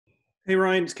Hey,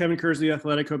 Ryan, it's Kevin Kersley,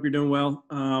 Athletic. Hope you're doing well.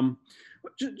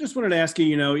 Just wanted to ask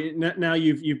you, now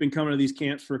you've been coming to these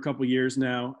camps for a couple of years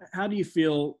now. How do you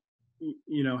feel,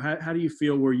 how do you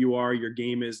feel where you are, your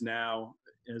game is now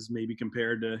as maybe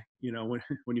compared to,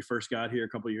 when you first got here a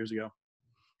couple of years ago?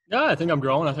 Yeah, I think I'm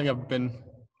growing.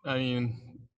 I mean,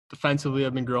 defensively,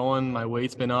 I've been growing. My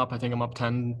weight's been up. I think I'm up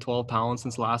 10, 12 pounds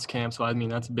since last camp. So, I mean,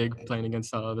 that's big playing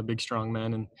against the big, strong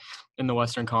men in the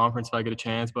Western Conference if I get a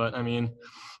chance. But, I mean,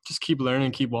 just keep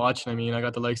learning, keep watching. I mean, I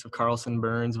got the likes of Carlson,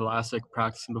 Burns, Vlasic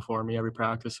practicing before me every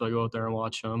practice. So I go out there and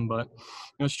watch them. But,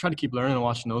 just try to keep learning and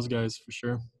watching those guys for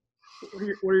sure.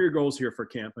 What are your goals here for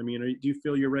camp? I mean, do you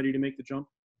feel you're ready to make the jump?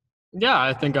 Yeah,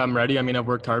 I think I'm ready. I mean, I've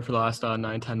worked hard for the last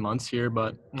 9, 10 months here,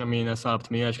 but I mean, that's not up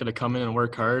to me. I just got to come in and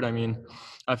work hard. I mean,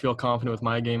 I feel confident with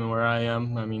my game and where I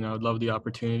am. I mean, I would love the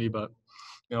opportunity, but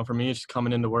for me, it's just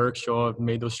coming into work, show I've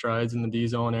made those strides in the D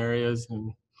zone areas,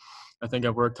 and I think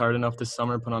I've worked hard enough this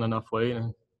summer, put on enough weight, and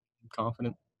I'm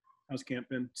confident. How's camp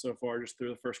been so far, just through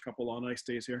the first couple on ice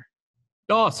days here?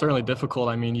 Oh, it's certainly difficult.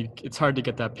 I mean, it's hard to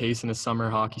get that pace in a summer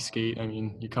hockey skate. I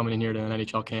mean, you're coming in here to an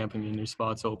NHL camp. I mean, your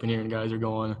spot's open here, and guys are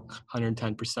going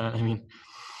 110%. I mean,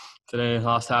 today I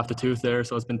lost half the tooth there,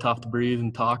 so it's been tough to breathe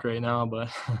and talk right now, but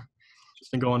it's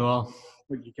been going well.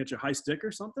 Did you catch a high stick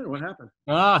or something? What happened?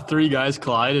 3 guys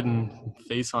collided and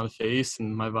face on face,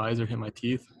 and my visor hit my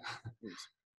teeth.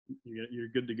 You're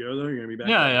good to go, though? You're going to be back?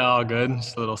 Yeah, all good.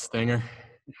 Just a little stinger.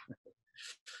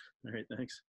 All right,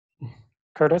 thanks.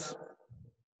 Curtis?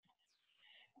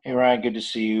 Hey, Ryan, good to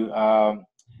see you.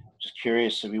 Just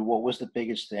curious, I mean, what was the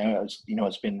biggest thing? It's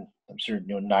been, I'm sure,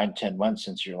 9, 10 months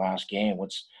since your last game.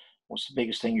 What's the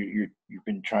biggest thing you've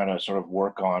been trying to sort of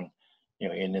work on,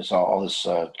 in this all this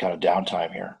kind of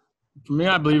downtime here? For me,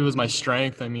 I believe it was my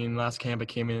strength. I mean, last camp I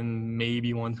came in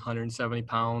maybe 170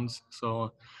 pounds.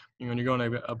 So, when you're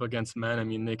going up against men, I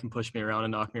mean, they can push me around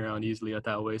and knock me around easily at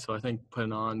that way. So I think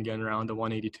putting on, getting around to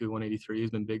 182, 183 has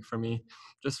been big for me,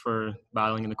 just for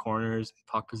battling in the corners,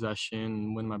 puck possession,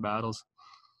 and win my battles.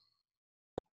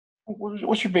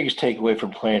 What's your biggest takeaway from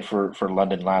playing for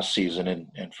London last season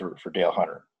and for Dale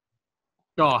Hunter?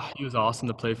 Oh, he was awesome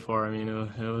to play for. I mean,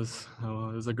 it was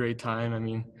a great time. I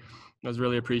mean, I was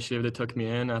really appreciative they took me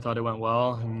in. I thought it went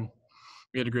well, and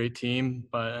we had a great team.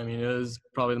 But I mean, it was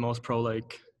probably the most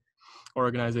pro-like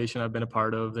organization I've been a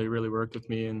part of. They really worked with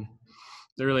me, and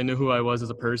they really knew who I was as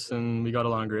a person. We got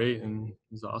along great, and it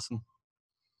was awesome.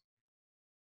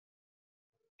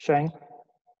 Shane?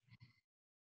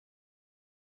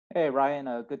 Hey,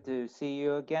 Ryan, good to see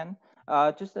you again.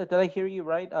 Did I hear you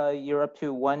right? You're up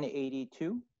to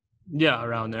 182? Yeah,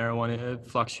 around there. It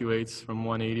fluctuates from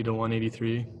 180 to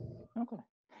 183. Okay.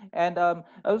 And I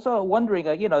was wondering,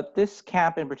 this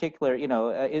camp in particular,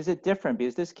 is it different?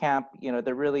 Because this camp,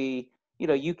 they're really,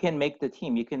 you can make the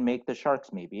team, you can make the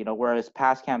Sharks maybe, whereas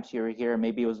past camps you were here,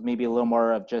 maybe it was maybe a little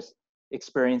more of just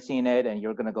experiencing it and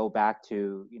you're going to go back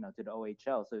to, to the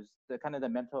OHL. So is the kind of the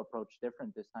mental approach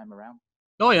different this time around?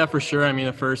 Oh, yeah, for sure. I mean,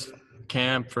 the first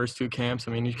 2 camps,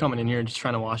 I mean, you're coming in here just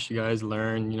trying to watch you guys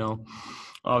learn,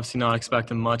 obviously not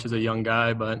expecting much as a young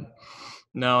guy, but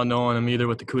now knowing I'm either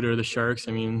with the Cuda or the Sharks,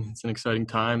 I mean, it's an exciting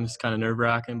time. It's kind of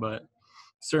nerve-wracking, but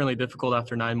certainly difficult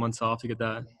after 9 months off to get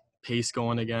that pace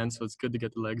going again. So it's good to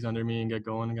get the legs under me and get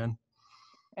going again.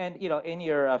 And, in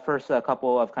your first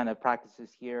couple of kind of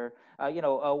practices here,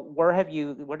 where do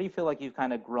you feel like you've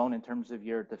kind of grown in terms of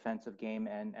your defensive game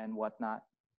and whatnot?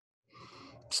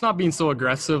 Just not being so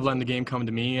aggressive, letting the game come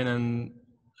to me. And then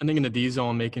I think in the D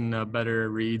zone, making better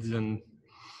reads and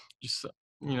just,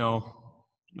 I'm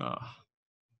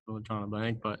drawing a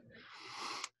blank, but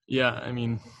yeah, I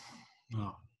mean,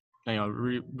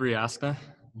 re-ask that.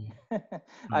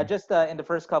 Just in the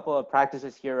first couple of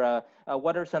practices here,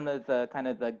 what are some of the kind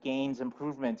of the gains,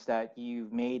 improvements that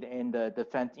you've made in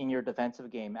your defensive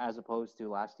game as opposed to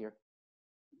last year?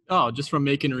 Oh, just from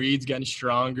making reads, getting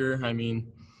stronger. I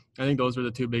mean, I think those were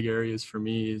the 2 big areas for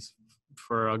me is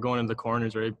for going into the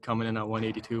corners, right? Coming in at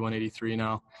 182, 183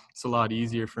 now. It's a lot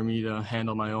easier for me to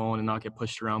handle my own and not get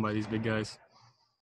pushed around by these big guys.